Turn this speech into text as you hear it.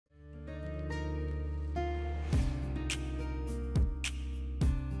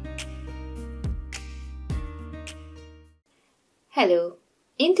Hello!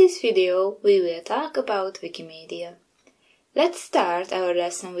 In this video, we will talk about Wikimedia. Let's start our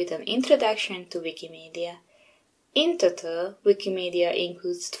lesson with an introduction to Wikimedia. In total, Wikimedia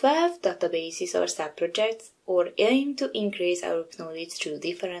includes 12 databases or subprojects, or aim to increase our knowledge through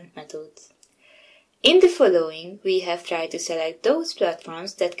different methods. In the following, we have tried to select those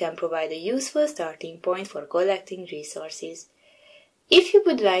platforms that can provide a useful starting point for collecting resources. If you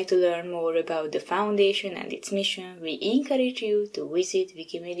would like to learn more about the Foundation and its mission, we encourage you to visit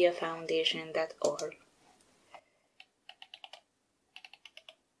wikimediafoundation.org.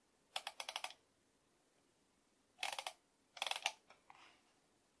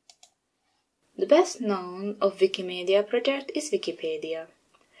 The best known of Wikimedia project is Wikipedia,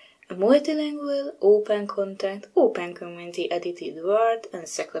 a multilingual, open content, open community edited word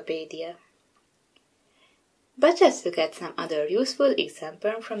encyclopedia. But let's look at some other useful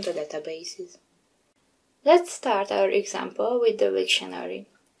examples from the databases. Let's start our example with the Wiktionary.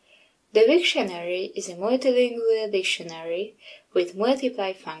 The Wiktionary is a multilingual dictionary with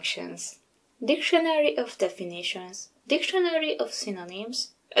multiple functions: dictionary of definitions, dictionary of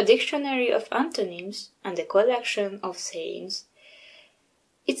synonyms, a dictionary of antonyms, and a collection of sayings.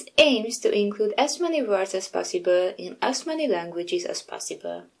 It aims to include as many words as possible in as many languages as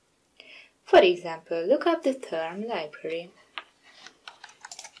possible. For example, look up the term library.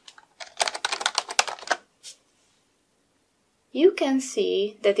 You can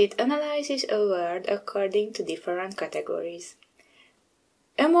see that it analyzes a word according to different categories.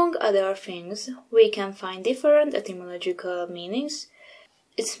 Among other things, we can find different etymological meanings,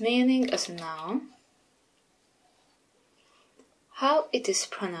 its meaning as a noun, how it is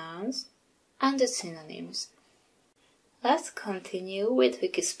pronounced, and the synonyms. Let's continue with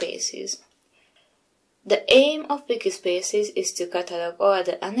Wikispaces. The aim of Wikispaces is to catalog all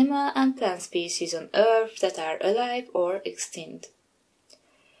the animal and plant species on Earth that are alive or extinct.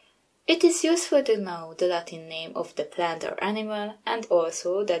 It is useful to know the Latin name of the plant or animal, and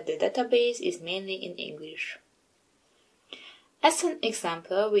also that the database is mainly in English. As an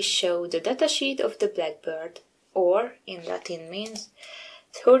example, we show the datasheet of the blackbird, or in Latin means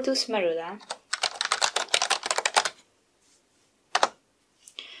Tortus merula,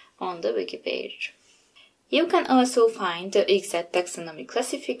 on the wiki page. You can also find the exact taxonomic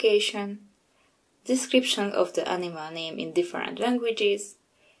classification, description of the animal name in different languages,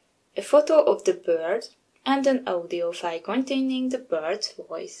 a photo of the bird, and an audio file containing the bird's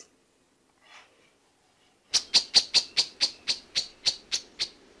voice.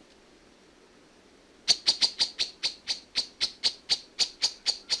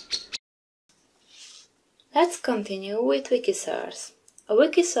 Let's continue with Wikisource. A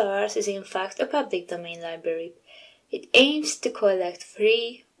Wikisource is in fact a public domain library. It aims to collect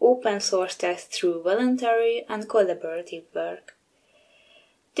free, open source text through voluntary and collaborative work.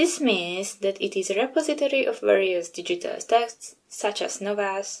 This means that it is a repository of various digital texts such as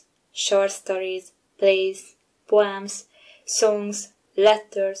novels, short stories, plays, poems, songs,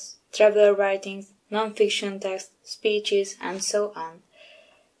 letters, travel writings, non-fiction texts, speeches, and so on.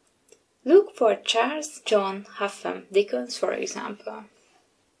 Look for Charles John Huffam Dickens, for example.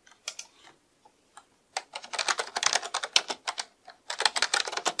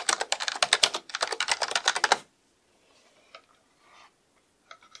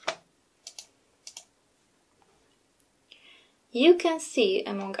 You can see,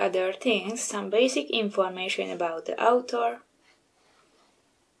 among other things, some basic information about the author,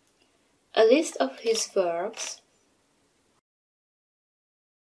 a list of his works,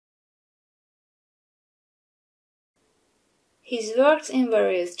 his works in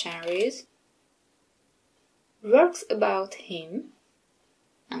various genres, works about him,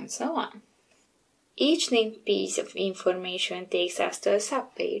 and so on. Each linked piece of information takes us to a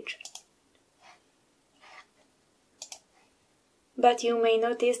subpage. But you may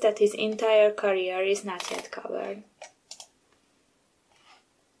notice that his entire career is not yet covered.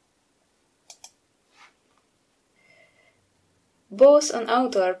 Both on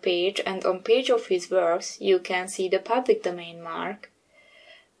author page and on page of his works, you can see the public domain mark,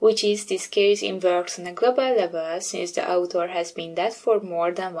 which is this case in works on a global level since the author has been dead for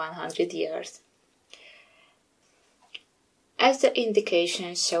more than 100 years. As the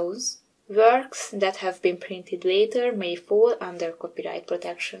indication shows, works that have been printed later may fall under copyright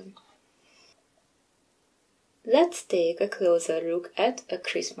protection. Let's take a closer look at A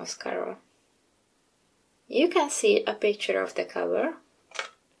Christmas Carol. You can see a picture of the cover,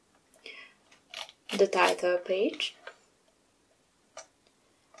 the title page,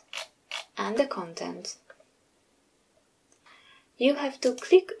 and the content. You have to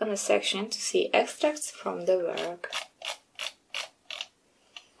click on a section to see extracts from the work.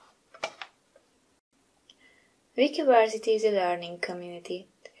 Wikiversity is a learning community,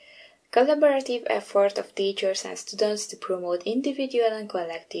 collaborative effort of teachers and students to promote individual and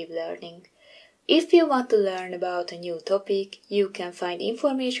collective learning. If you want to learn about a new topic, you can find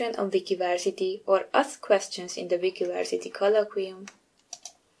information on Wikiversity or ask questions in the Wikiversity colloquium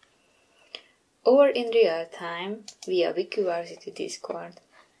or in real time via Wikiversity Discord.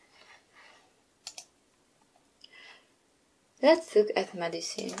 Let's look at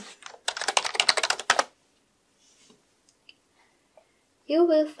medicine. You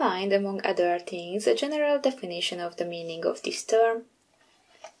will find, among other things, a general definition of the meaning of this term,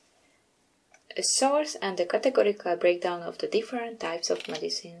 a source and a categorical breakdown of the different types of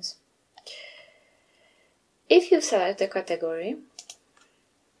medicines. If you select a category,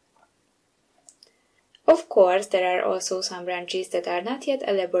 of course, there are also some branches that are not yet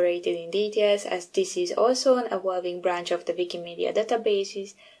elaborated in details, as this is also an evolving branch of the Wikimedia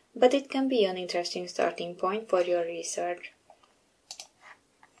databases, but it can be an interesting starting point for your research.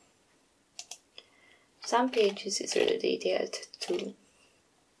 Some pages is really detailed too.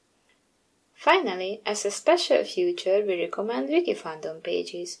 Finally, as a special feature, we recommend Wikifandom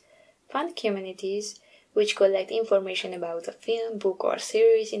pages, fun communities which collect information about a film, book or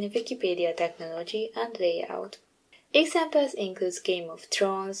series in a Wikipedia technology and layout. Examples include Game of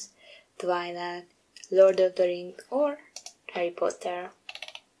Thrones, Twilight, Lord of the Rings or Harry Potter.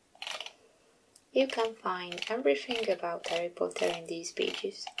 You can find everything about Harry Potter in these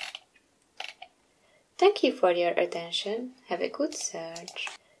pages. Thank you for your attention. Have a good search.